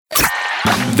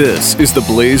This is the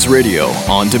Blaze Radio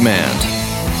on demand.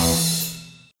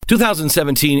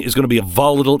 2017 is going to be a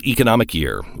volatile economic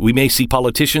year. We may see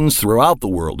politicians throughout the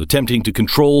world attempting to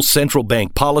control central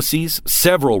bank policies.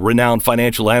 Several renowned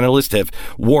financial analysts have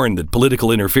warned that political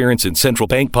interference in central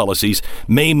bank policies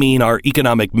may mean our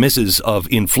economic misses of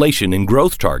inflation and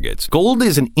growth targets. Gold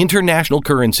is an international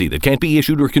currency that can't be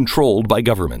issued or controlled by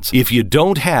governments. If you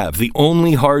don't have the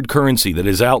only hard currency that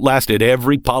has outlasted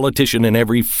every politician and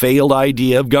every failed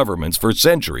idea of governments for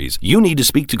centuries, you need to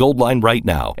speak to Goldline right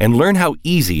now and learn how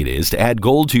easy it is to add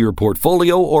gold to your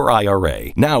portfolio or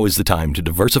IRA. Now is the time to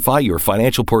diversify your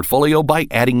financial portfolio by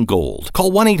adding gold.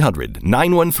 Call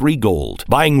 1-800-913-GOLD.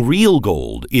 Buying real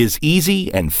gold is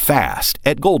easy and fast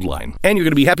at Goldline. And you're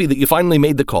going to be happy that you finally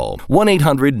made the call.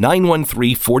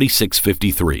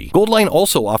 1-800-913-4653. Goldline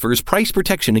also offers price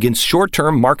protection against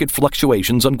short-term market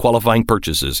fluctuations on qualifying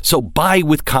purchases. So buy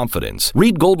with confidence.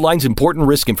 Read Goldline's important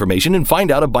risk information and find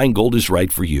out if buying gold is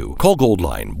right for you. Call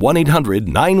Goldline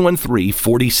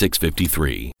 1-800-913-4653.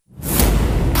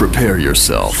 Prepare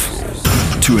yourself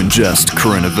to ingest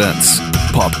current events,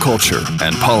 pop culture,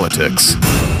 and politics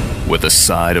with a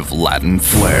side of Latin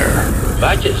flair.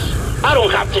 Vices? I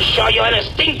don't have to show you any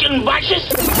stinking vices.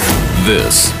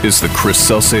 This is the Chris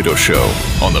Salcedo Show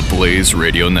on the Blaze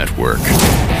Radio Network.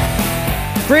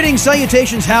 Greetings,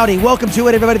 salutations, howdy. Welcome to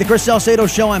it, everybody. The Chris Salcedo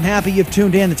Show. I'm happy you've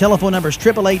tuned in. The telephone number is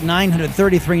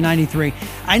 888-900-3393.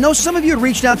 I know some of you had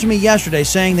reached out to me yesterday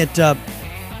saying that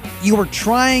you were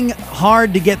trying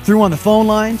hard to get through on the phone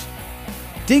lines.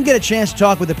 Didn't get a chance to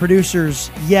talk with the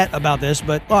producers yet about this,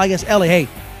 but, well, I guess, Ellie, hey,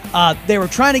 they were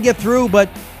trying to get through, but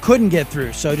couldn't get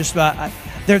through. So just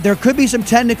there could be some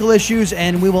technical issues,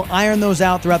 and we will iron those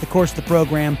out throughout the course of the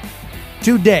program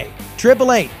today.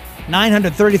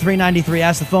 888-900-3393.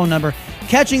 That's the phone number.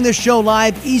 Catching this show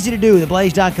live, easy to do.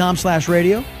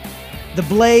 theblaze.com/radio. The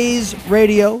Blaze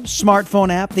Radio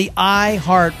smartphone app. The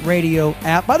iHeartRadio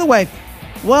app. By the way,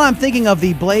 while I'm thinking of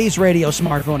the Blaze Radio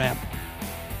smartphone app,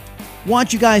 I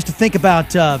want you guys to think about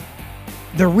the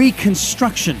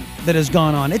reconstruction that has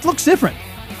gone on. It looks different.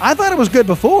 I thought it was good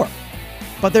before,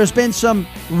 but there's been some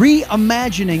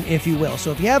reimagining, if you will.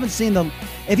 So if you haven't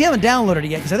downloaded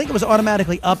it yet, because I think it was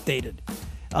automatically updated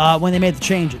when they made the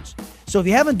changes. So if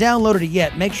you haven't downloaded it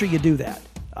yet, make sure you do that.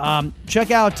 Check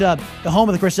out the home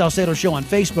of the Chris Salcedo Show on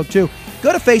Facebook, too.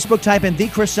 Go to Facebook, type in The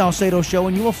Chris Salcedo Show,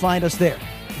 and you will find us there.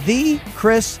 The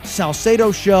Chris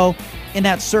Salcedo Show in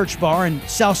that search bar, and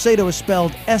Salcedo is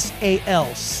spelled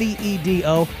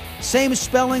Salcedo. Same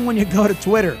spelling when you go to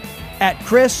Twitter, at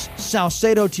Chris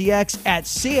Salcedo TX, at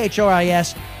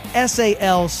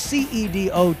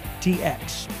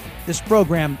ChrisSalcedotx. This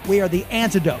program, we are the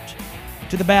antidote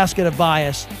to the basket of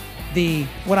bias, the,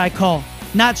 what I call,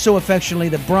 not so affectionately,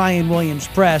 the Brian Williams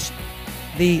press,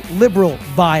 the liberal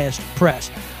biased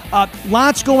press.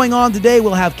 Lots going on today.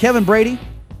 We'll have Kevin Brady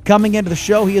coming into the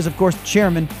show. He is, of course, the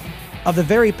chairman of the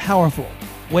very powerful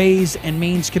Ways and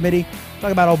Means Committee.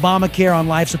 Talk about Obamacare on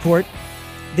life support.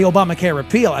 The Obamacare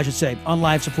repeal, I should say, on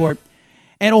life support.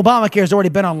 And Obamacare has already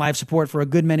been on life support for a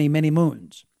good many, many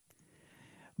moons.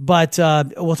 But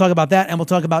we'll talk about that, and we'll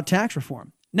talk about tax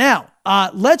reform. Now,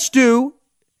 let's do,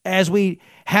 as we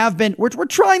have been, we're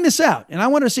trying this out, and I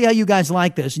want to see how you guys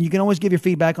like this. And you can always give your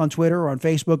feedback on Twitter or on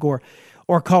Facebook or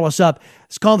call us up.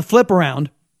 It's called the Flip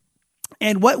Around.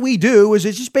 And what we do is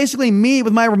it's just basically me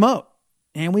with my remote.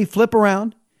 And we flip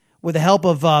around with the help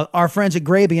of our friends at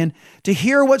Grabien to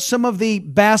hear what some of the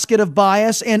basket of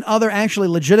bias and other actually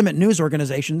legitimate news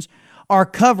organizations are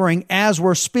covering as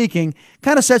we're speaking.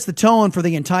 Kind of sets the tone for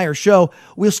the entire show.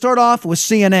 We'll start off with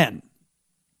CNN.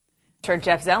 Heard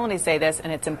Jeff Zeleny say this,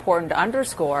 and it's important to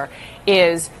underscore,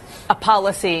 is a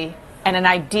policy and an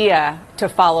idea to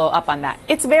follow up on that.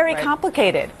 It's very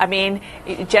complicated. I mean,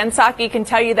 Jen Psaki can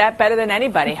tell you that better than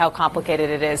anybody, how complicated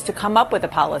it is to come up with a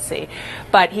policy.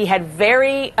 But he had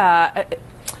I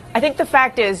think the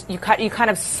fact is you kind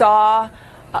of saw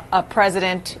a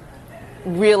president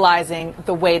realizing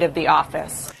the weight of the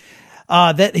office.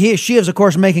 She is, of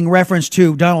course, making reference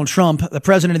to Donald Trump, the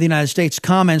president of the United States,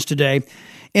 comments today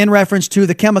in reference to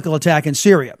the chemical attack in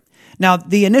Syria. Now,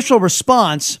 the initial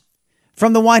response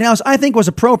from the White House, I think, was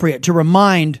appropriate to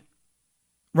remind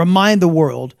the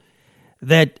world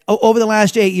that over the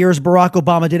last 8 years, Barack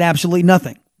Obama did absolutely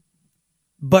nothing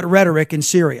but rhetoric in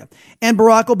Syria. And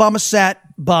Barack Obama sat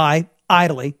by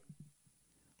idly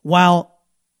while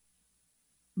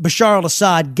Bashar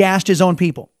al-Assad gassed his own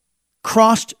people,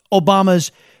 crossed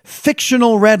Obama's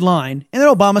fictional red line, and then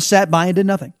Obama sat by and did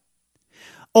nothing.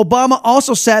 Obama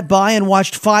also sat by and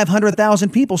watched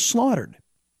 500,000 people slaughtered.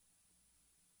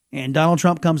 And Donald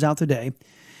Trump comes out today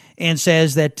and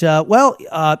says that,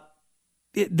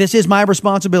 this is my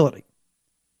responsibility.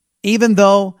 Even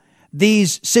though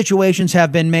these situations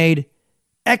have been made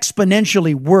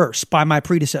exponentially worse by my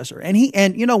predecessor. And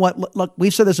you know what? Look,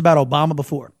 we've said this about Obama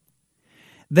before,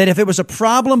 that if it was a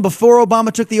problem before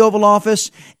Obama took the Oval Office,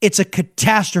 it's a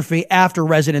catastrophe after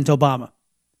President Obama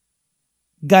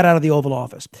got out of the Oval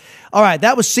Office. All right,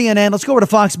 that was CNN. Let's go over to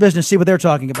Fox Business, see what they're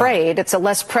talking about. Trade, it's a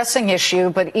less pressing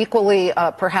issue, but equally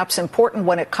perhaps important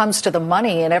when it comes to the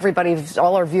money in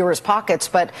all our viewers' pockets.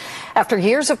 But after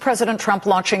years of President Trump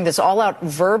launching this all-out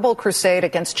verbal crusade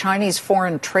against Chinese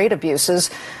foreign trade abuses,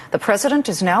 the president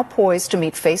is now poised to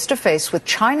meet face-to-face with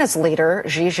China's leader,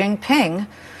 Xi Jinping,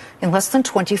 in less than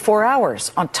 24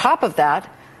 hours. On top of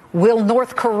that, will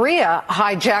North Korea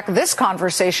hijack this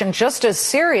conversation just as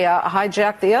Syria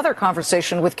hijacked the other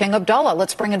conversation with King Abdullah?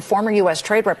 Let's bring in former U.S.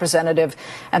 Trade Representative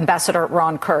Ambassador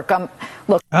Ron Kirk.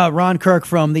 Ron Kirk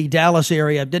from the Dallas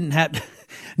area didn't have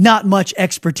not much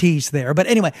expertise there. But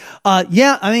anyway,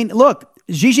 look,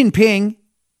 Xi Jinping,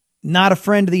 not a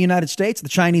friend of the United States, the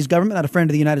Chinese government, not a friend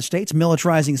of the United States,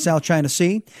 militarizing the South China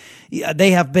Sea.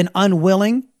 They have been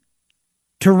unwilling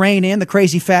to rein in the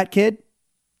crazy fat kid.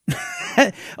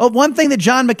 One thing that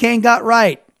John McCain got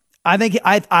right, I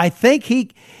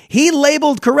think he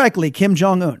labeled correctly Kim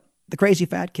Jong-un, the crazy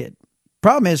fat kid.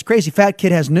 Problem is, crazy fat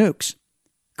kid has nukes,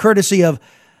 courtesy of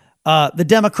the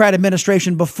Democrat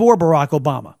administration before Barack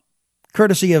Obama,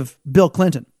 courtesy of Bill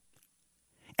Clinton.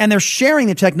 And they're sharing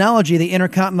the technology, the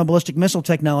intercontinental ballistic missile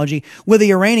technology, with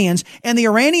the Iranians. And the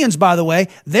Iranians, by the way,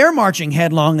 they're marching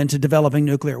headlong into developing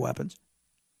nuclear weapons.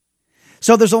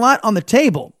 So there's a lot on the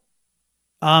table.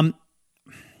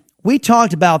 We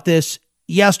talked about this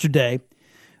yesterday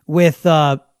with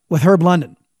Herb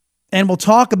London, and we'll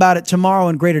talk about it tomorrow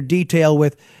in greater detail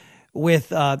with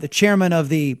the chairman of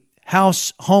the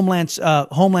House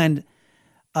Homeland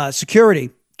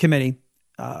Security Committee,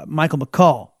 Michael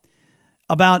McCall,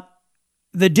 about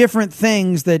the different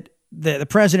things that the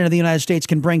president of the United States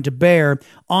can bring to bear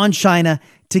on China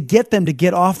to get them to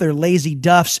get off their lazy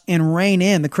duffs and rein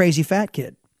in the crazy fat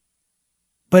kid.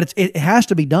 But it has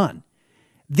to be done.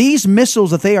 These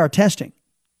missiles that they are testing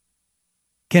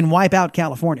can wipe out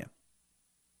California.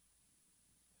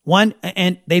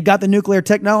 And they've got the nuclear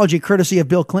technology courtesy of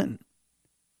Bill Clinton.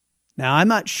 Now, I'm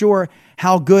not sure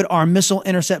how good our missile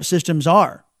intercept systems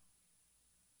are,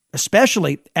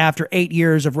 especially after 8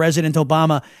 years of President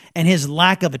Obama and his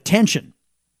lack of attention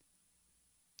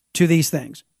to these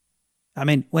things. I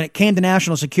mean, when it came to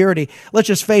national security, let's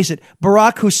just face it,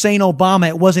 Barack Hussein Obama,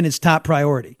 it wasn't his top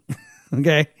priority.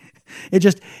 Okay? It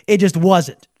just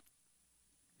wasn't.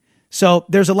 So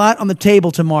there's a lot on the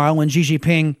table tomorrow when Xi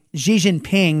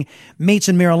Jinping meets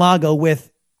in Mar-a-Lago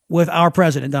with our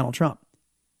president, Donald Trump.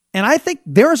 And I think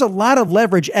there's a lot of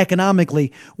leverage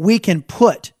economically we can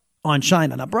put on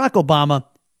China. Now, Barack Obama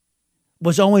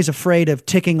was always afraid of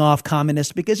ticking off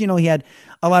communists because, he had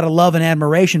a lot of love and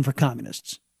admiration for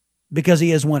communists because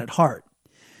he is one at heart.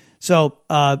 So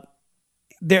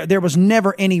there was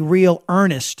never any real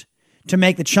earnest to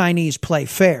make the Chinese play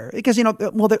fair because,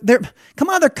 they're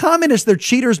communists. They're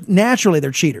cheaters. Naturally,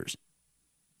 they're cheaters.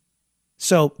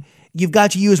 So you've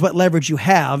got to use what leverage you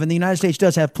have. And the United States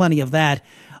does have plenty of that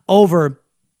over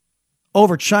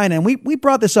China. And we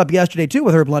brought this up yesterday, too,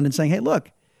 with Herb London saying, hey,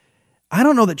 look, I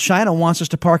don't know that China wants us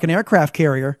to park an aircraft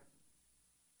carrier,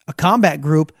 a combat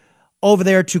group over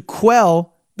there to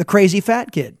quell the crazy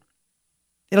fat kid.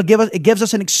 It gives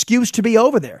us an excuse to be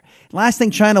over there. Last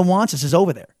thing China wants us is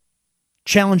over there,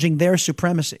 challenging their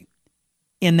supremacy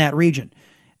in that region.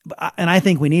 And I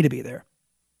think we need to be there,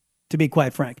 to be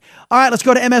quite frank. All right, let's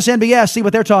go to MSNBS, see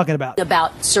what they're talking about.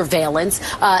 About surveillance.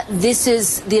 This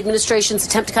is the administration's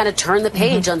attempt to kind of turn the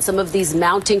page on some of these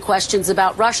mounting questions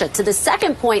about Russia. To the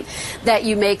second point that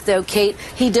you make, though, Kate,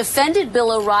 he defended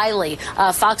Bill O'Reilly,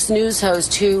 Fox News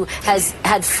host, who has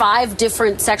had 5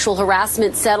 different sexual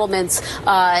harassment settlements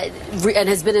and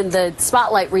has been in the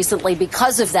spotlight recently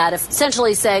because of that,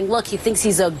 essentially saying, look, he thinks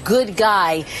he's a good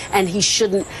guy and he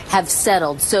shouldn't have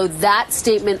settled. So that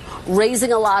statement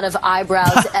raising a lot of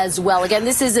eyebrows as well. Again,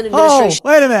 this is an administration. Oh,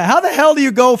 wait a minute. How the hell do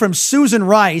you go from Susan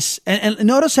Rice? And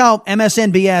notice how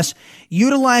MSNBS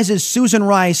utilizes Susan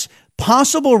Rice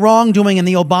possible wrongdoing in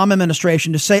the Obama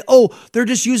administration to say, oh, they're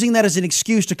just using that as an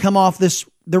excuse to come off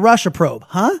the Russia probe.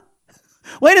 Huh?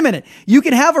 Wait a minute. You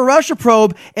can have a Russia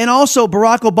probe and also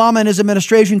Barack Obama and his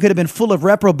administration could have been full of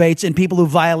reprobates and people who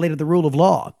violated the rule of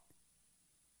law.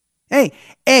 Hey,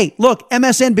 look,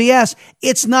 MSNBS,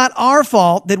 it's not our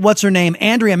fault that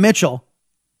Andrea Mitchell,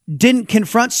 didn't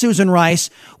confront Susan Rice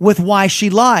with why she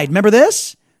lied. Remember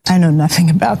this? I know nothing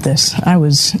about this. I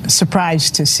was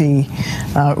surprised to see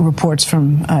reports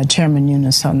from Chairman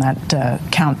Yunus on that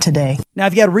count today. Now,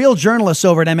 if you had real journalists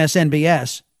over at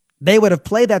MSNBS, they would have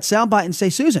played that soundbite and say,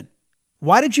 Susan,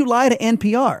 why did you lie to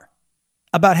NPR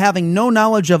about having no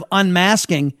knowledge of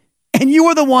unmasking, and you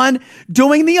were the one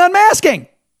doing the unmasking?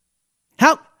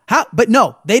 How? But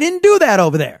no, they didn't do that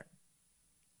over there,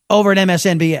 over at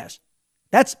MSNBS.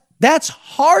 That's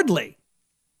hardly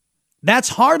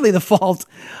the fault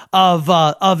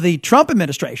of the Trump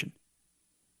administration.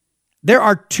 There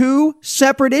are two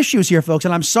separate issues here, folks,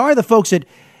 and I'm sorry the folks at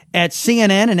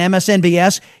CNN and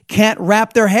MSNBS can't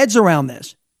wrap their heads around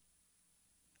this.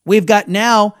 We've got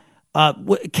now,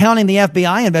 counting the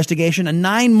FBI investigation, a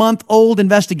 9-month-old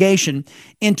investigation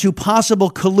into possible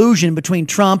collusion between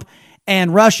Trump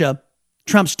and Russia,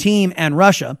 Trump's team and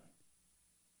Russia.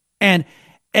 And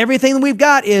everything that we've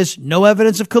got is no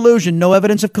evidence of collusion, no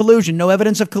evidence of collusion, no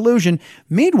evidence of collusion.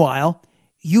 Meanwhile,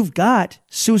 you've got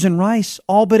Susan Rice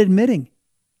all but admitting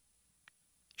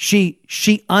she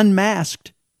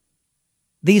unmasked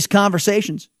these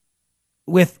conversations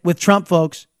with Trump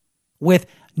folks, with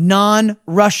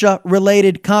non-Russia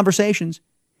related conversations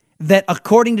that,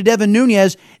 according to Devin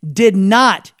Nunes, did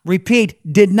not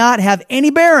have any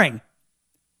bearing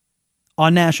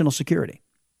on national security.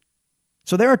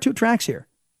 So there are two tracks here.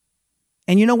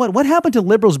 And you know what? What happened to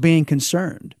liberals being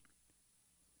concerned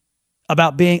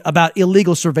about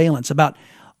illegal surveillance, about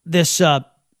this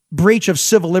breach of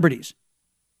civil liberties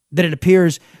that it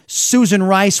appears Susan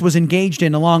Rice was engaged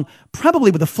in, along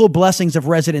probably with the full blessings of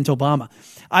President Obama?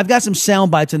 I've got some sound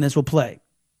bites in this we'll play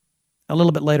a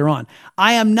little bit later on.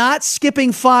 I am not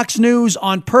skipping Fox News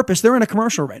on purpose. They're in a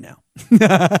commercial right now.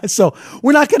 So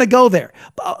we're not going to go there.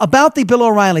 About the Bill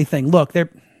O'Reilly thing, look,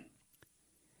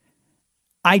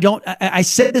 I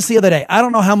said this the other day. I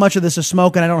don't know how much of this is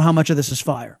smoke and I don't know how much of this is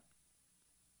fire.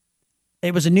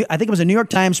 I think it was a New York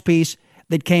Times piece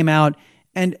that came out,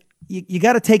 and you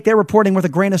got to take their reporting with a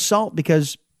grain of salt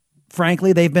because,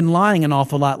 frankly, they've been lying an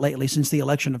awful lot lately since the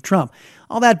election of Trump.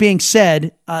 All that being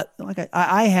said,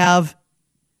 I have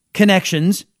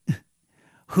connections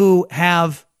who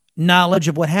have knowledge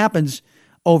of what happens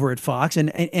over at Fox,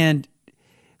 and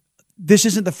this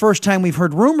isn't the first time we've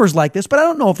heard rumors like this, but I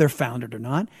don't know if they're founded or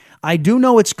not. I do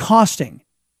know it's costing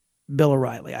Bill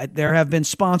O'Reilly. There have been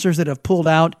sponsors that have pulled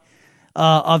out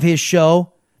of his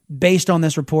show based on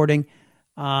this reporting,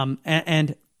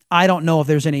 and I don't know if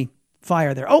there's any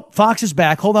fire there. Oh, Fox is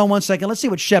back. Hold on one second. Let's see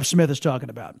what Shep Smith is talking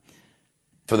about.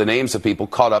 For the names of people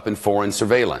caught up in foreign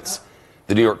surveillance.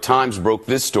 The New York Times broke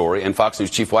this story, and Fox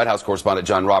News Chief White House correspondent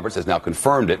John Roberts has now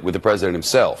confirmed it with the president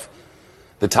himself.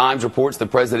 The Times reports the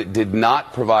president did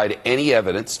not provide any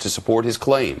evidence to support his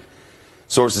claim.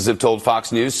 Sources have told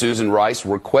Fox News Susan Rice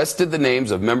requested the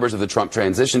names of members of the Trump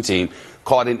transition team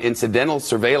caught in incidental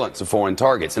surveillance of foreign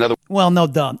targets. Well, no,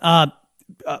 duh.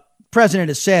 President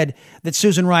has said that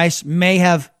Susan Rice may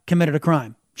have committed a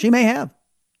crime. She may have.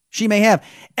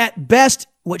 At best,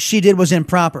 what she did was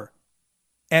improper.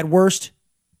 At worst,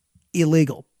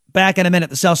 illegal. Back in a minute,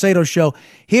 the Salcedo Show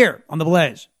here on The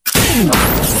Blaze.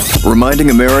 Reminding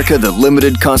America that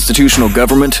limited constitutional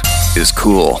government is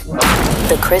cool.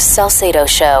 The Chris Salcedo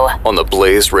Show On the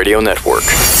Blaze Radio Network.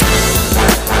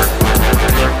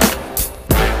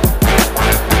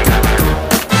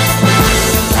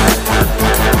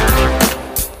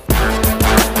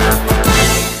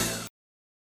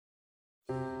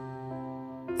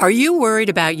 Are you worried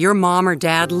about your mom or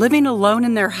dad living alone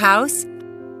in their house?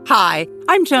 Hi,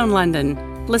 I'm Joan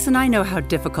London. Listen, I know how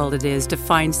difficult it is to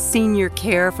find senior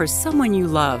care for someone you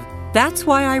love. That's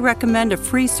why I recommend a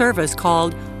free service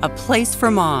called A Place for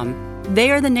Mom.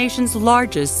 They are the nation's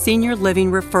largest senior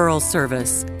living referral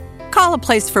service. Call A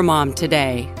Place for Mom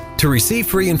today. To receive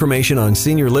free information on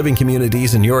senior living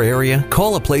communities in your area,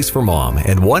 call A Place for Mom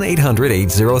at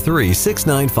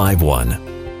 1-800-803-6951.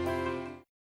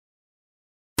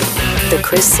 The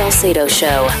Chris Salcedo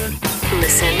Show.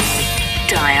 Listen,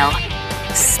 dial,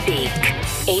 speak.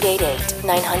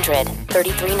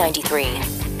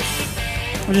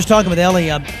 888-900-3393. I'm just talking with Ellie,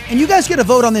 and you guys get a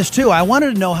vote on this too. I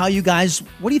wanted to know how you guys,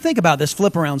 what do you think about this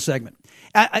flip around segment?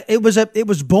 It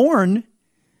was born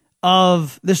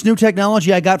of this new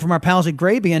technology I got from our pals at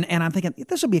Graybian, and I'm thinking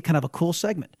this would be kind of a cool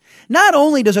segment. Not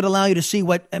only does it allow you to see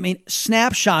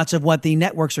snapshots of what the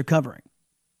networks are covering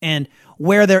and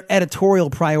where their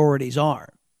editorial priorities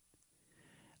are.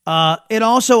 It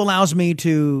also allows me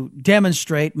to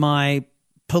demonstrate my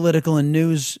political and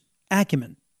news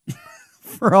acumen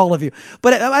for all of you.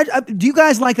 But do you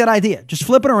guys like that idea? Just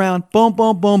flip it around. Boom,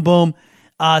 boom, boom, boom.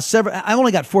 I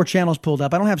only got 4 channels pulled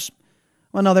up. I don't have,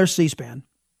 well, no, there's C-SPAN.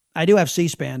 I do have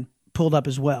C-SPAN pulled up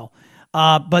as well.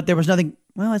 But there was nothing.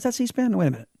 Well, is that C-SPAN? Wait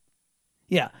a minute.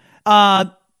 Yeah.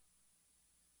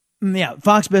 Yeah,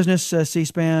 Fox Business,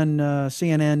 C-SPAN,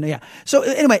 CNN. Yeah. So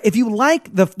anyway, if you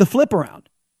like the flip around,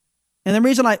 and the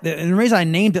reason I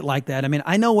named it like that, I mean,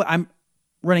 I know I'm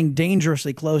running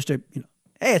dangerously close to,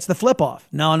 hey, it's the flip off.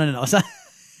 No. It's not,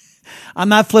 I'm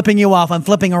not flipping you off. I'm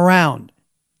flipping around,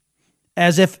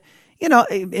 as if,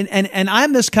 and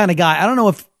I'm this kind of guy. I don't know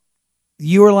if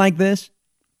you are like this,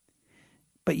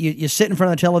 but you sit in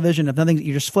front of the television. If nothing,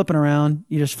 you're just flipping around.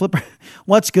 You just flip.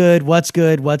 What's good?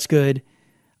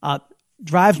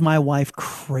 Drives my wife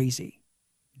crazy,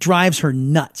 drives her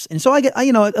nuts. And so I get, a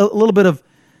little bit of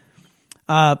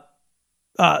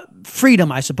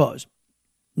freedom, I suppose.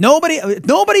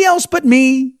 Nobody else but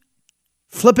me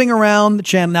flipping around the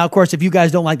channel. Now, of course, if you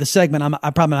guys don't like the segment,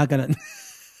 I'm probably not going to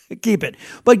keep it.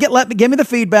 But give me the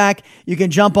feedback. You can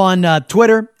jump on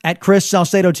Twitter at Chris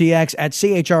Salcedo TX, at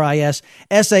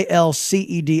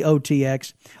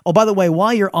ChrisSalcedotx. Oh, by the way,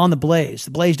 while you're on the Blaze,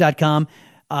 theblaze.com,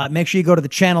 make sure you go to the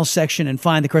channel section and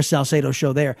find the Chris Salcedo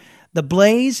Show there.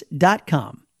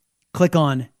 Theblaze.com. Click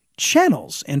on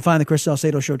channels and find the Chris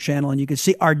Salcedo Show channel, and you can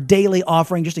see our daily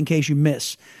offering, just in case you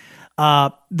miss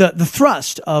the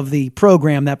thrust of the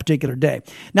program that particular day.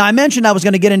 Now, I mentioned I was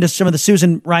going to get into some of the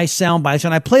Susan Rice sound bites,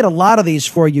 and I played a lot of these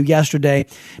for you yesterday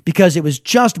because it was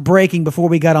just breaking before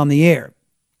we got on the air.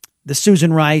 The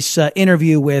Susan Rice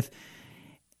interview with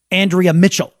Andrea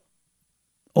Mitchell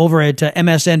over at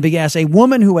MSNBS, a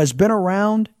woman who has been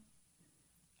around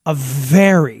a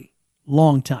very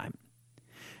long time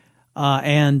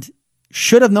and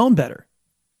should have known better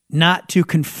not to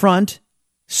confront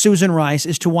Susan Rice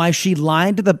as to why she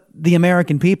lied to the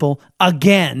American people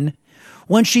again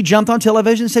when she jumped on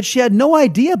television and said she had no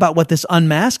idea about what this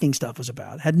unmasking stuff was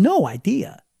about. Had no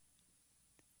idea.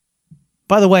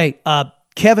 By the way,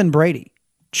 Kevin Brady,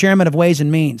 chairman of Ways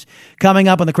and Means, coming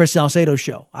up on the Chris Salcedo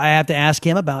Show. I have to ask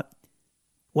him about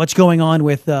what's going on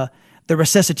with the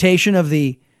resuscitation of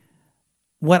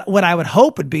what I would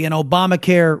hope would be an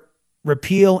Obamacare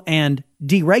repeal and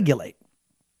deregulate.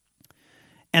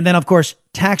 And then, of course,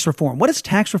 tax reform. What is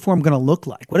tax reform going to look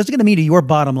like? What is it going to mean to your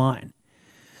bottom line?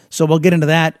 So we'll get into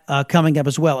that coming up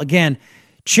as well. Again,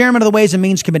 chairman of the Ways and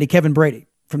Means Committee, Kevin Brady,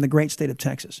 from the great state of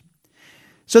Texas.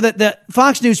 So that the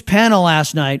Fox News panel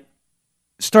last night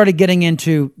started getting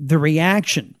into the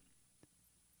reaction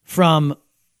from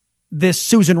this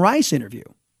Susan Rice interview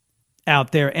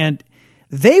out there. And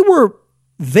they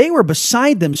were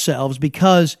beside themselves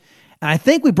because, and I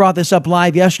think we brought this up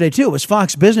live yesterday too, it was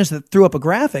Fox Business that threw up a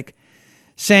graphic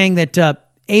saying that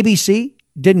ABC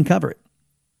didn't cover it.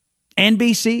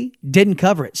 NBC didn't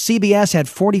cover it. CBS had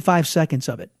 45 seconds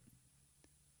of it.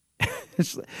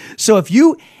 So if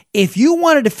you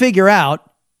wanted to figure out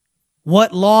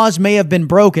what laws may have been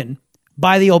broken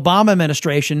by the Obama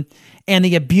administration and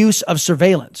the abuse of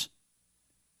surveillance,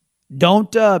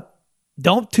 don't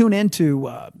tune into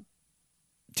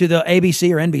to the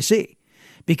ABC or NBC,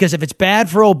 because if it's bad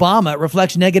for Obama, it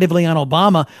reflects negatively on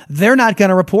Obama. They're not going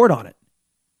to report on it,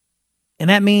 and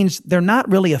that means they're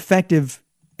not really effective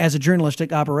as a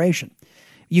journalistic operation.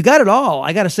 You got it all.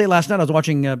 I got to say, last night I was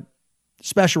watching a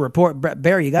special report. Brett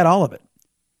Barry, you got all of it.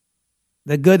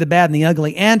 The good, the bad, and the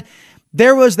ugly. And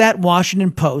there was that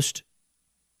Washington Post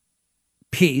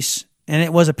piece, and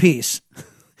it was a piece.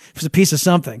 It was a piece of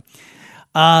something.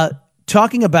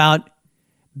 Talking about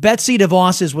Betsy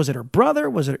DeVos's, was it her brother?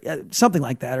 Was it something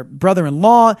like that? Her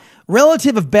brother-in-law,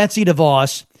 relative of Betsy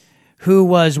DeVos, who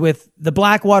was with the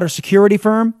Blackwater security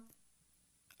firm,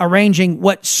 arranging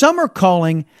what some are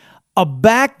calling a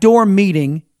backdoor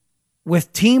meeting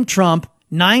with Team Trump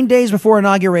 9 days before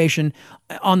inauguration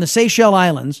on the Seychelles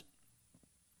Islands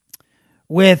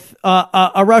with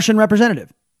a Russian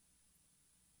representative.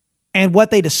 And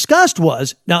what they discussed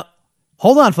was, now,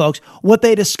 hold on, folks. What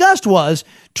they discussed was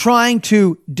trying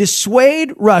to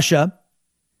dissuade Russia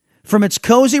from its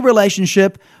cozy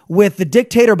relationship with the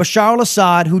dictator Bashar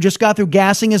al-Assad, who just got through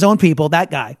gassing his own people,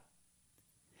 that guy,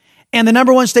 and the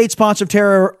number one state sponsor of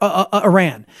terror,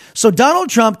 Iran. So Donald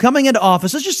Trump coming into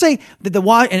office, let's just say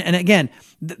that and again,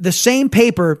 the same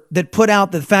paper that put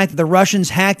out the fact that the Russians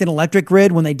hacked an electric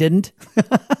grid when they didn't.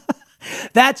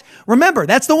 Remember,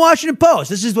 that's the Washington Post.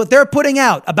 This is what they're putting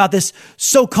out about this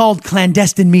so-called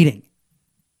clandestine meeting.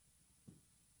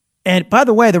 And by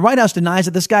the way, the White House denies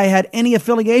that this guy had any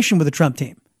affiliation with the Trump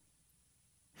team.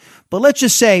 But let's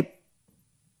just say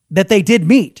that they did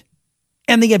meet.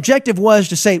 And the objective was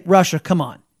to say, Russia, come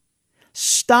on,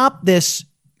 stop this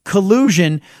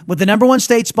collusion with the number one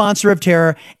state sponsor of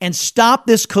terror and stop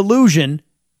this collusion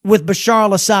with Bashar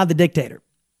al-Assad, the dictator.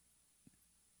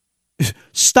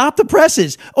 Stop the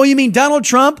presses. Oh, you mean Donald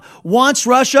Trump wants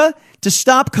Russia to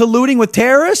stop colluding with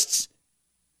terrorists?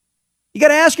 You got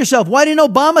to ask yourself, why didn't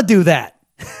Obama do that?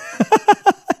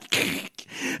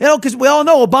 Because we all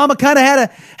know Obama kind of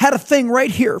had a thing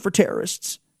right here for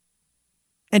terrorists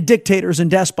and dictators and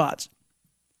despots.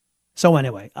 So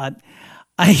anyway, that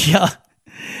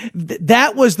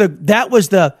was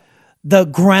the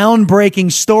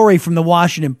groundbreaking story from the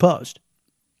Washington Post.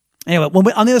 Anyway,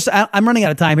 on the other side, I'm running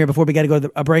out of time here before we got to go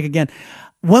to a break again.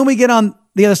 When we get on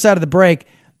the other side of the break,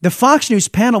 the Fox News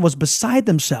panel was beside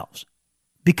themselves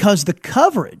because the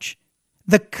coverage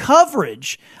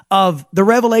of the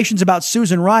revelations about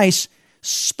Susan Rice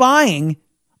spying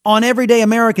on everyday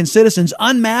American citizens,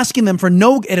 unmasking them for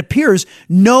it appears,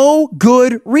 no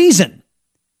good reason.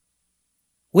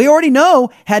 We already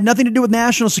know had nothing to do with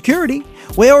national security.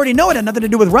 We already know it had nothing to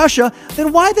do with Russia.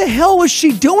 Then why the hell was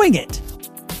she doing it?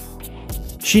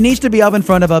 She needs to be up in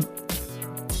front of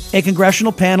a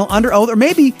congressional panel under oath, or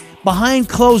maybe behind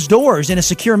closed doors in a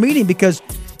secure meeting, because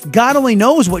God only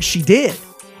knows what she did.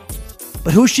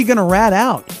 But who's she going to rat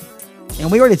out?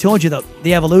 And we already told you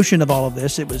the evolution of all of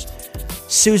this. It was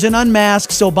Susan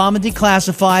unmasks, Obama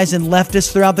declassifies, and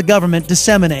leftists throughout the government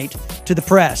disseminate to the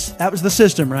press. That was the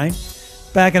system, right?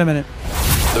 Back in a minute.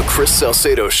 The Chris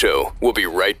Salcedo Show. We'll be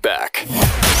right back.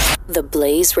 The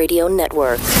Blaze Radio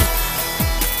Network.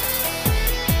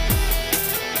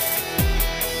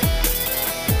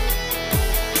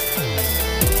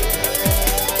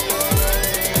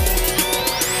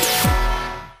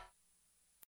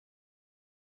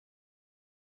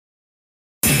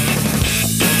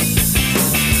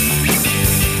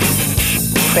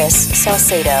 Chris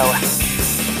Salcedo.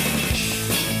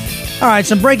 All right,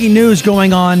 some breaking news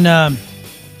going on.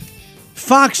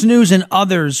 Fox News and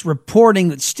others reporting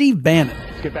that Steve Bannon.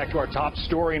 Let's get back to our top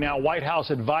story now. White House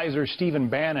advisor Stephen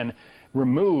Bannon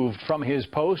removed from his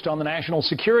post on the National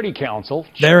Security Council.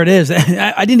 There it is.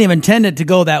 I didn't even intend it to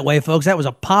go that way, folks. That was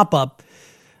a pop-up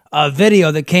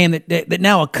video that came that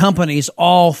now accompanies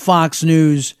all Fox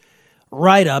News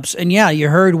write-ups. And yeah, you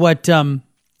heard what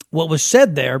was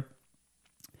said there.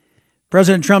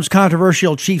 President Trump's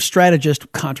controversial chief strategist,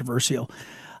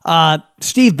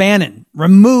 Steve Bannon,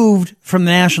 removed from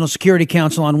the National Security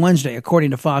Council on Wednesday,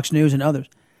 according to Fox News and others.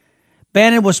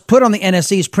 Bannon was put on the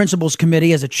NSC's Principals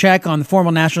Committee as a check on the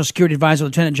former National Security Advisor,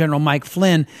 Lieutenant General Mike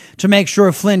Flynn, to make sure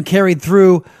Flynn carried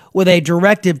through with a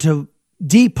directive to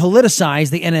depoliticize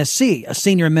the NSC, a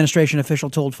senior administration official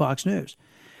told Fox News.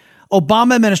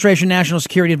 Obama administration National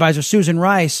Security Advisor Susan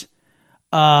Rice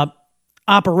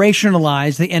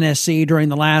operationalized the NSC during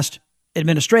the last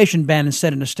administration, Bannon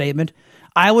said in a statement.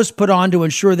 I was put on to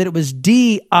ensure that it was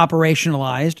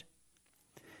de-operationalized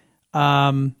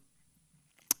and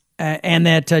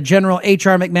that General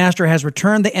H.R. McMaster has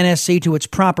returned the NSC to its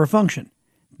proper function.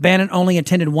 Bannon only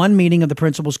attended one meeting of the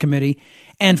Principals Committee,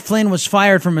 and Flynn was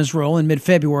fired from his role in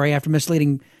mid-February after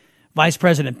misleading Vice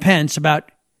President Pence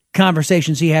about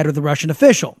conversations he had with a Russian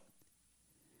official.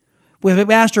 With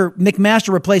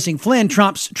McMaster replacing Flynn,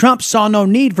 Trump saw no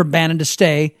need for Bannon to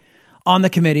stay on the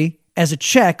committee as a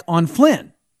check on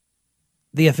Flynn,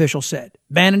 the official said.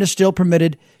 Bannon is still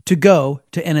permitted to go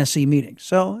to NSC meetings.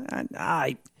 So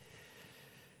I'm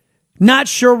not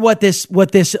sure what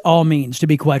this all means, to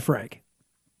be quite frank.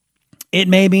 It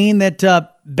may mean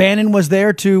that Bannon was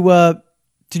there to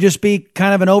just be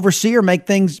kind of an overseer,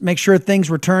 make sure things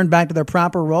return back to their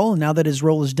proper role. And now that his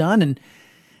role is done and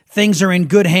things are in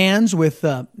good hands with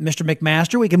Mr.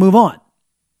 McMaster, we can move on.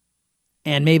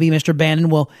 And maybe Mr. Bannon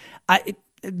will...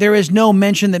 there is no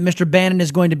mention that Mr. Bannon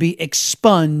is going to be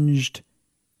expunged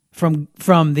from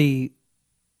the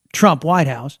Trump White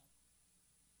House.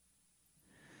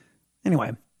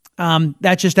 Anyway,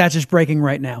 that's just breaking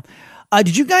right now.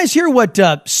 Did you guys hear what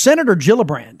Senator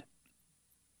Gillibrand?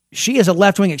 She is a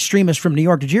left-wing extremist from New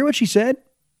York. Did you hear what she said?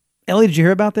 Ellie, did you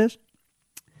hear about this?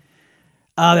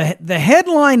 The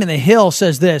headline in The Hill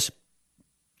says this: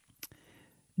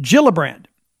 Gillibrand,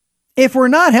 if we're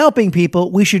not helping people,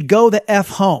 we should go the F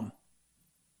home.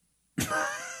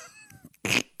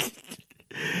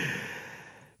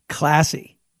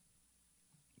 Classy.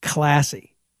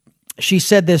 She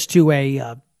said this to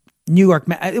a New York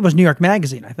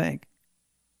Magazine, I think.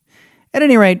 At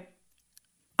any rate,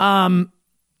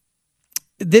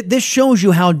 this shows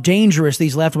you how dangerous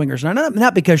these left-wingers are.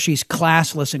 Not because she's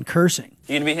classless and cursing.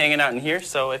 You're going to be hanging out in here,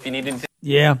 so if you need to...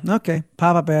 Yeah, okay.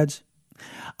 Pop-up ads.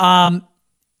 Not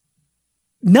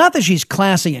that she's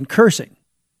classy and cursing.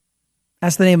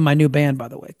 That's the name of my new band, by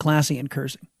the way. Classy and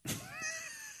Cursing.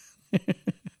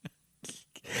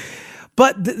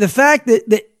 But the fact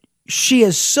that she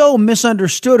has so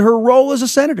misunderstood her role as a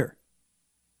senator.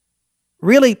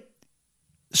 really,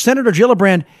 Senator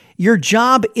Gillibrand, your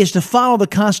job is to follow the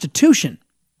Constitution.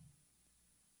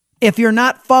 If you're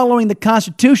not following the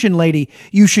Constitution, lady,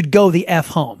 you should go the F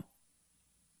home.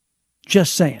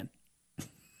 Just saying.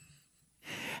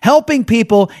 Helping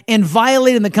people and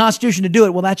violating the Constitution to do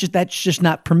it, well, that's just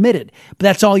not permitted. But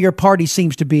that's all your party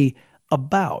seems to be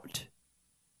about.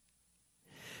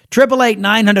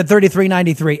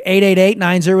 888-900-3393,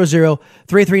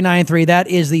 888-900-3393. That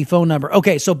is the phone number.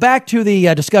 Okay, so back to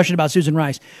the discussion about Susan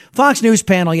Rice. Fox News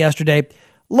panel yesterday,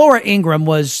 Laura Ingraham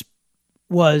was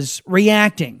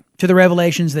reacting to the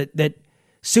revelations that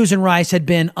Susan Rice had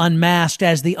been unmasked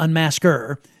as the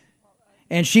unmasker.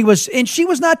 And she was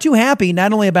not too happy,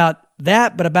 not only about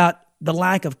that, but about the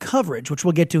lack of coverage, which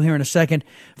we'll get to here in a second,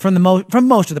 from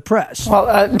most of the press. Well,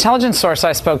 an intelligence source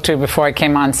I spoke to before I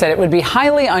came on said it would be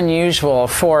highly unusual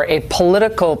for a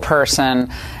political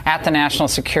person at the National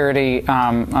Security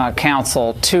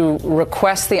Council to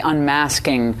request the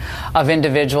unmasking of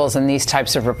individuals in these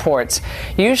types of reports.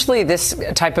 Usually this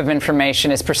type of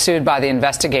information is pursued by the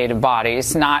investigative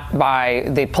bodies, not by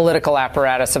the political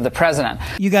apparatus of the president.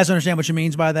 You guys understand what she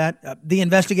means by that? The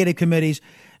investigative committees,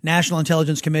 National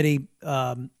Intelligence Committee,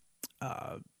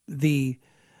 the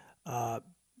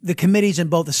committees in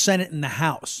both the Senate and the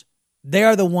House, they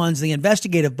are the ones, the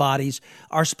investigative bodies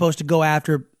are supposed to go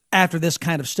after this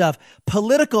kind of stuff.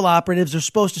 Political operatives are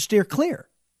supposed to steer clear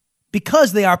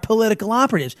because they are political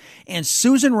operatives. And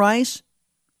Susan Rice,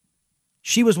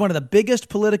 she was one of the biggest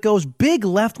politicos, big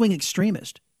left-wing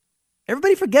extremist.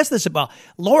 Everybody forgets this about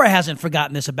Laura. Hasn't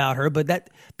forgotten this about her, but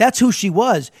that's who she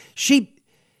was.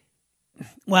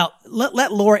 Well,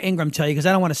 let Laura Ingraham tell you, because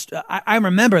I don't want to. I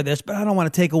remember this, but I don't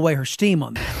want to take away her steam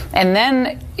on that. And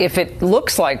then, if it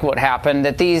looks like what happened,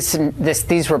 that these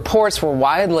reports were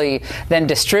widely then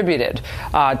distributed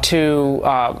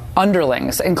to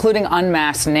underlings, including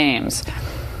unmasked names,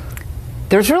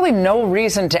 there's really no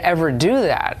reason to ever do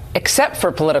that, except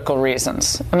for political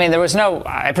reasons. I mean,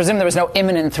 I presume there was no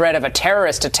imminent threat of a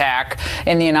terrorist attack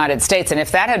in the United States. And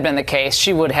if that had been the case,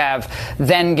 she would have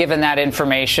then given that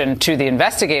information to the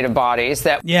investigative bodies.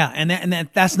 Yeah, and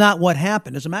that's not what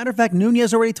happened. As a matter of fact,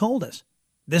 Nunes already told us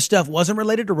this stuff wasn't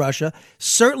related to Russia,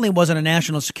 certainly wasn't a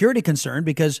national security concern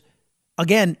because,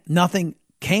 again, nothing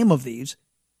came of these.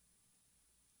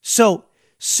 So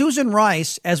Susan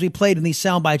Rice, as we played in these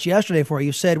sound bites yesterday for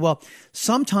you, said, well,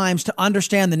 sometimes to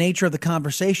understand the nature of the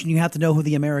conversation, you have to know who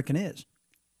the American is.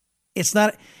 It's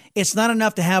not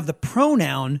enough to have the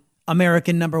pronoun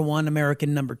American number one,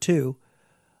 American number two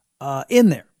in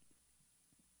there.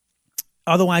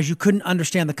 Otherwise, you couldn't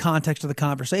understand the context of the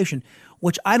conversation,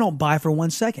 which I don't buy for 1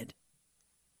 second.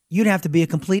 You'd have to be a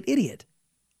complete idiot.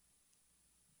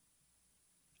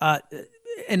 And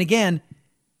again,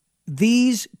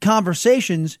 these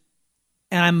conversations,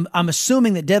 and I'm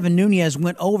assuming that Devin Nunes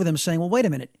went over them saying, well, wait a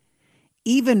minute,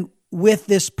 even with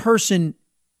this person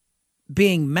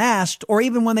being masked or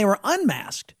even when they were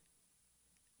unmasked,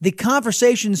 the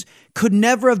conversations could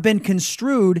never have been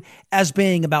construed as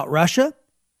being about Russia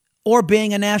or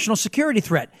being a national security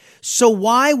threat. So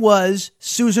why was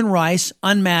Susan Rice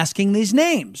unmasking these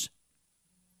names?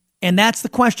 And that's the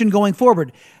question going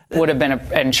forward. Would have been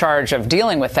in charge of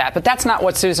dealing with that. But that's not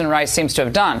what Susan Rice seems to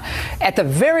have done. At the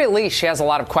very least, she has a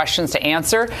lot of questions to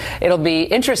answer. It'll be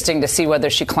interesting to see whether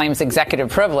she claims executive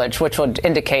privilege, which would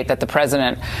indicate that the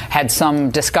president had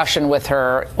some discussion with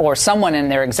her or someone in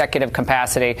their executive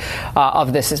capacity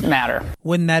of this matter.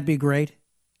 Wouldn't that be great?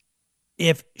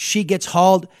 If she gets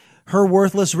hauled, her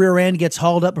worthless rear end gets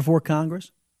hauled up before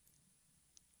Congress,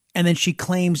 and then she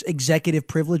claims executive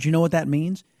privilege. You know what that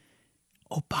means?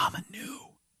 Obama knew.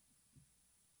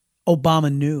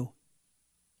 Obama knew.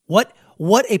 What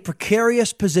a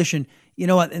precarious position. You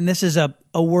know what? And this is a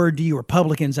word to you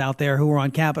Republicans out there who are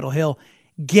on Capitol Hill.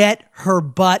 Get her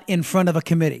butt in front of a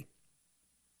committee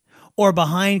or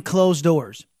behind closed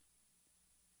doors.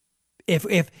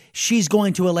 If she's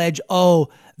going to allege,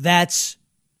 that's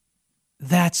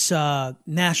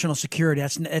national security.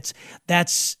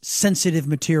 That's sensitive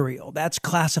material. That's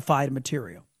classified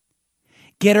material.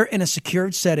 Get her in a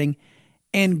secured setting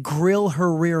and grill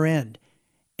her rear end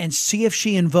and see if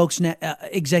she invokes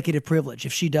executive privilege.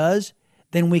 If she does,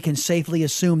 then we can safely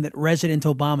assume that President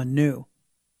Obama knew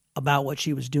about what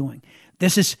she was doing.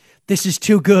 This is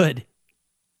too good.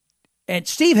 And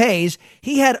Steve Hayes,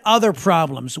 he had other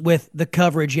problems with the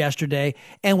coverage yesterday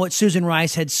and what Susan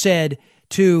Rice had said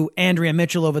to Andrea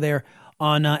Mitchell over there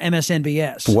on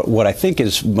MSNBS. What I think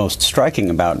is most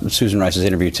striking about Susan Rice's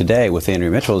interview today with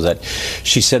Andrea Mitchell is that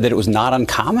she said that it was not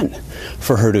uncommon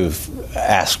for her to have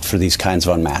asked for these kinds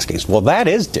of unmaskings. Well, that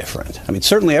is different. I mean,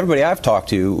 certainly everybody I've talked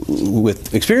to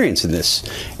with experience in this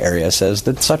area says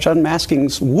that such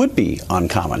unmaskings would be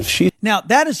uncommon. Now,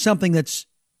 that is something that's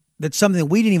something that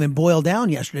we didn't even boil down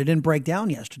yesterday, didn't break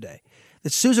down yesterday.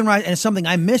 That Susan Rice, and it's something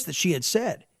I missed that she had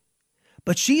said.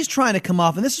 But she's trying to come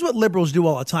off, and this is what liberals do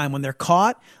all the time when they're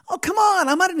caught. Oh, come on,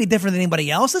 I'm not any different than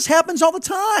anybody else. This happens all the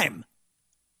time.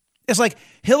 It's like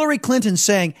Hillary Clinton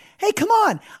saying, hey, come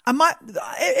on,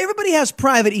 everybody has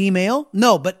private email.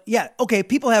 No, but yeah, okay,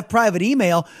 people have private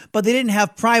email, but they didn't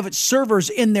have private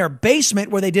servers in their basement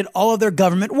where they did all of their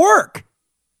government work.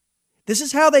 This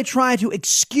is how they try to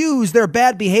excuse their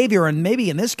bad behavior, and maybe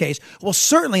in this case, well,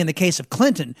 certainly in the case of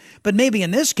Clinton, but maybe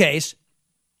in this case,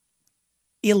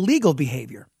 illegal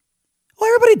behavior. Well,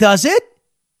 everybody does it.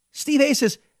 Steve A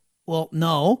says, well,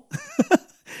 no,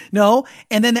 no.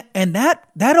 And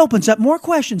that opens up more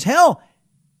questions. Hell,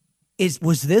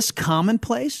 was this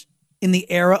commonplace in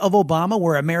the era of Obama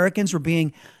where Americans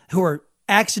who were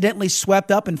accidentally swept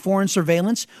up in foreign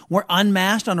surveillance were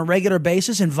unmasked on a regular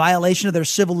basis in violation of their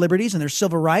civil liberties and their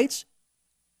civil rights?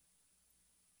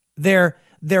 Their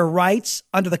rights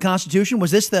under the Constitution? Was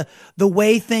this the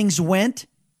way things went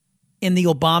in the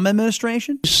Obama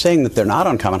administration? Saying that they're not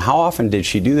uncommon. How often did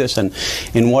she do this, and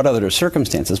in what other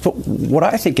circumstances? But what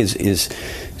I think is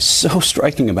so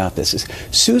striking about this is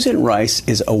Susan Rice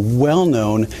is a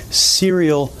well-known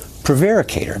serial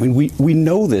prevaricator. I mean, we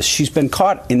know this. She's been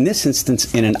caught in this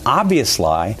instance in an obvious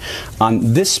lie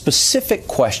on this specific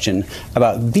question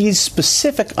about these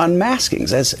specific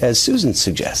unmaskings, as Susan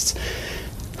suggests.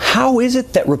 How is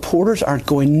it that reporters aren't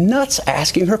going nuts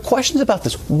asking her questions about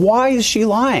this? Why is she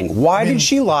lying? Why did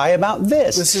she lie about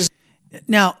this?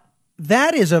 Now,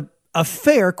 that is a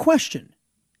fair question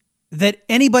that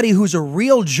anybody who's a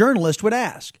real journalist would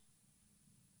ask.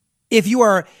 If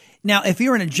you're an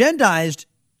agendized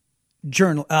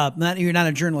you're not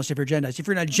a journalist if you're agendized. If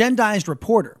you're an agendized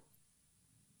reporter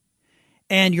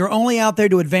and you're only out there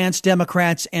to advance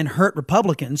Democrats and hurt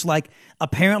Republicans, like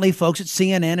apparently folks at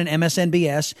CNN and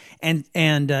MSNBS and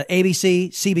ABC,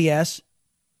 CBS,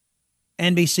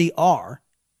 NBC are,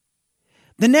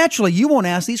 then naturally you won't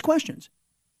ask these questions.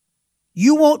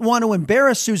 You won't want to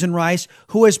embarrass Susan Rice,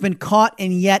 who has been caught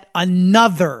in yet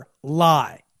another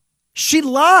lie. She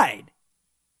lied.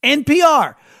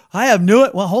 NPR. I have knew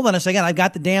it. Well, hold on a second. I've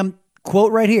got the damn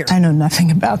quote right here. I know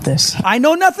nothing about this. I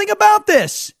know nothing about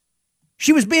this.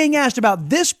 She was being asked about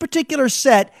this particular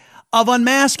set of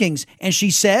unmaskings, and she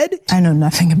said, I know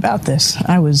nothing about this.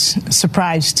 I was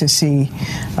surprised to see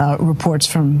reports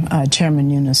from Chairman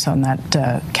Eunice on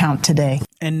that count today.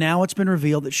 And now it's been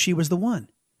revealed that she was the one.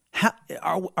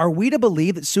 Are we to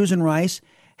believe that Susan Rice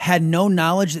had no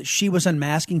knowledge that she was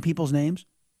unmasking people's names?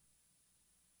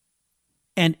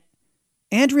 And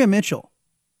Andrea Mitchell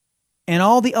and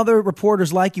all the other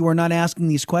reporters like you are not asking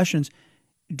these questions.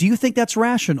 Do you think that's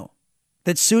rational?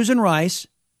 That Susan Rice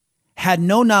had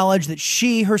no knowledge that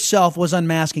she herself was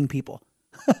unmasking people?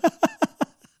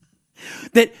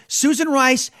 That Susan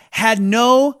Rice had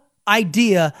no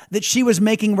idea that she was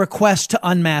making requests to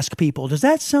unmask people? Does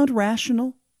that sound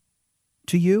rational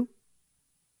to you?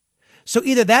 So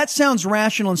either that sounds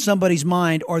rational in somebody's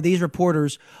mind, or these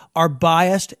reporters are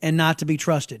biased and not to be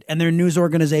trusted, and their news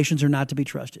organizations are not to be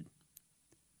trusted.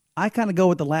 I kind of go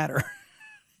with the latter.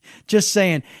 Just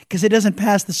saying, because it doesn't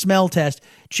pass the smell test.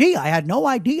 Gee, I had no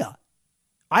idea.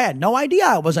 I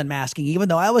was unmasking, even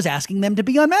though I was asking them to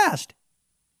be unmasked.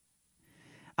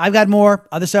 I've got more.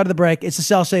 Other side of the break. It's the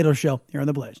Salcedo Show here on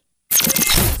The Blaze.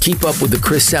 Keep up with the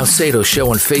Chris Salcedo Show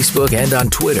on Facebook and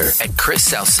on Twitter at Chris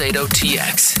Salcedo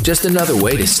TX. Just another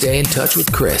way to stay in touch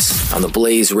with Chris on the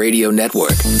Blaze Radio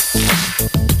Network.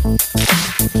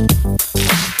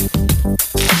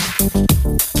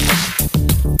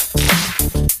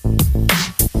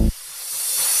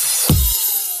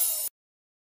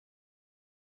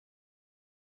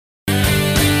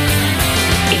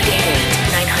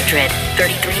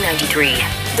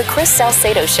 The Chris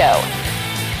Salcedo Show.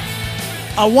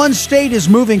 One state is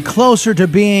moving closer to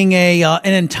being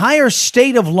an entire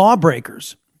state of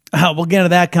lawbreakers. We'll get to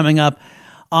that coming up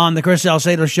on the Chris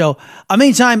Salcedo Show.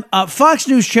 Meantime, Fox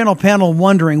News Channel panel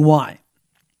wondering why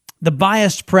the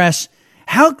biased press,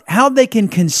 how they can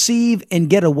conceive and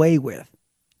get away with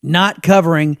not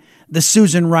covering the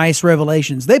Susan Rice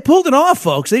revelations. They pulled it off,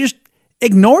 folks. They just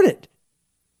ignored it.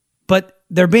 But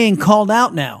they're being called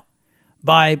out now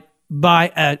by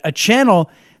by a channel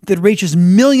that reaches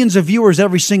millions of viewers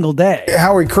every single day.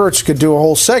 Howie Kurtz could do a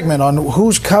whole segment on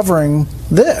who's covering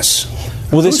this.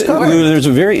 Well, there's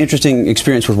a very interesting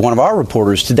experience with one of our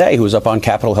reporters today who was up on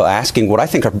Capitol Hill asking what I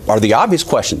think are the obvious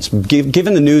questions.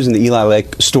 Given the news in the Eli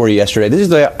Lake story yesterday, these are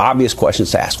the obvious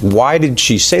questions to ask. Why did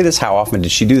she say this? How often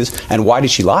did she do this? And why did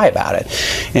she lie about it?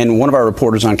 And one of our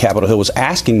reporters on Capitol Hill was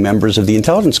asking members of the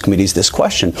intelligence committees this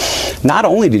question. Not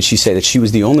only did she say that she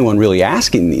was the only one really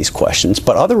asking these questions,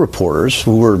 but other reporters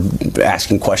who were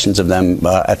asking questions of them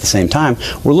at the same time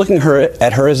were looking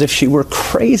at her as if she were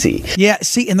crazy. Yeah,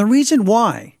 see, and the reason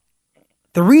why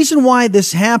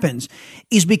this happens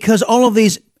is because all of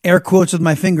these, air quotes with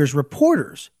my fingers,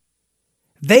 reporters,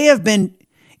 they have been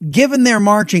given their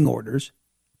marching orders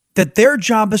that their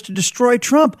job is to destroy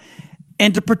Trump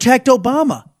and to protect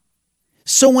Obama.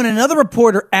 So when another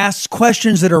reporter asks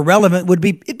questions that are relevant,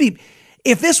 it'd be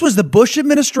if this was the Bush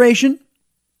administration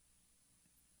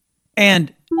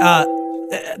and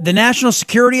the national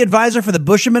security advisor for the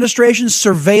Bush administration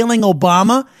surveilling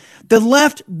Obama,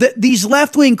 these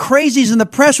left-wing crazies in the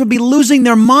press would be losing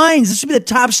their minds. This would be the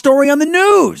top story on the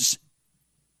news.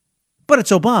 But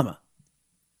it's Obama.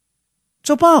 It's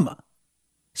Obama.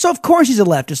 So of course he's a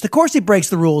leftist. Of course he breaks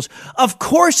the rules. Of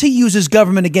course he uses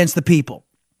government against the people.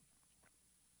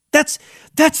 That's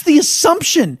the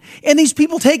assumption. And these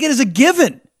people take it as a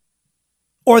given.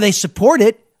 Or they support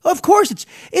it. Of course,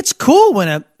 it's cool when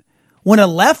a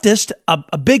leftist,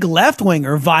 a big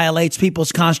left-winger, violates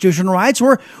people's constitutional rights.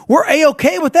 We're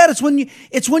A-okay with that.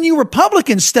 It's when you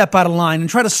Republicans step out of line and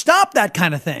try to stop that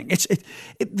kind of thing.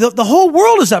 The whole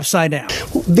world is upside down.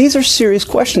 These are serious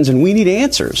questions, and we need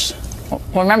answers.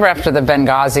 Well, remember after the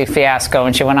Benghazi fiasco,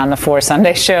 and she went on the 4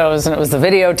 Sunday shows, and it was the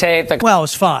videotape. Well, it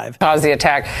was 5. Caused the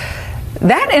attack.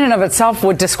 That in and of itself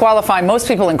would disqualify most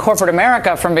people in corporate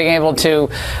America from being able to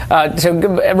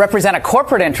represent a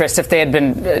corporate interest if they had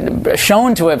been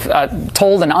shown to have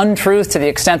told an untruth to the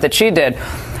extent that she did.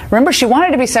 Remember, she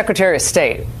wanted to be Secretary of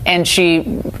State, and she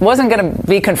wasn't going to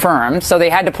be confirmed, so they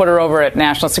had to put her over at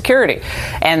National Security.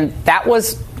 And that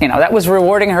was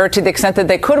rewarding her to the extent that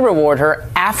they could reward her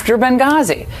after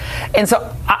Benghazi. And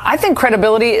so I think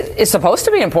credibility is supposed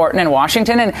to be important in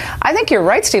Washington. And I think you're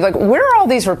right, Steve. Like, where are all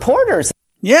these reporters?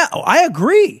 Yeah, I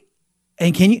agree.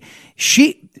 And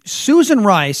Susan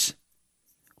Rice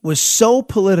was so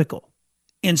political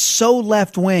and so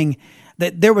left-wing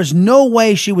that there was no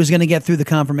way she was going to get through the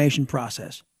confirmation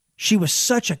process. She was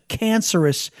such a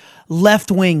cancerous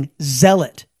left-wing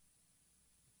zealot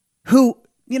who,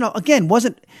 again,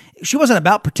 she wasn't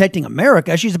about protecting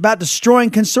America. She's about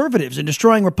destroying conservatives and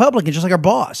destroying Republicans, just like her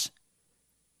boss.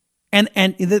 And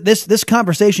this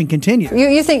conversation continues.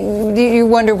 You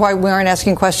wonder why we aren't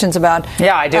asking questions about?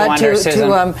 Yeah, I do wonder,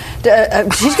 Susan.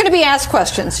 She's going to be asked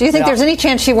questions. Do you think there's any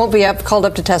chance she won't be called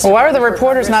up to testify? Why are the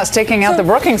reporters not staking out the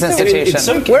Brookings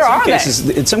Institution? Where are they?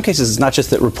 In some cases, it's not just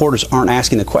that reporters aren't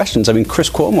asking the questions. I mean, Chris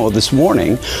Cuomo this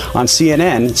morning on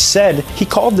CNN said he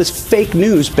called this fake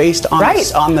news based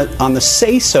on the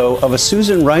say-so of a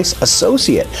Susan Rice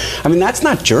associate. I mean, that's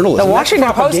not journalism. The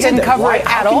Washington Post didn't cover it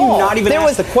at all. How can you not even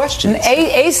ask the question?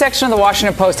 A section of the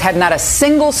Washington Post had not a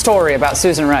single story about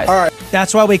Susan Rice. All right.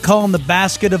 That's why we call them the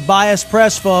basket of biased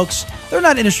press, folks. They're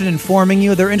not interested in informing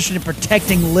you. They're interested in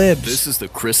protecting libs. This is the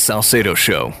Chris Salcedo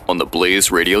Show on the Blaze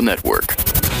Radio Network.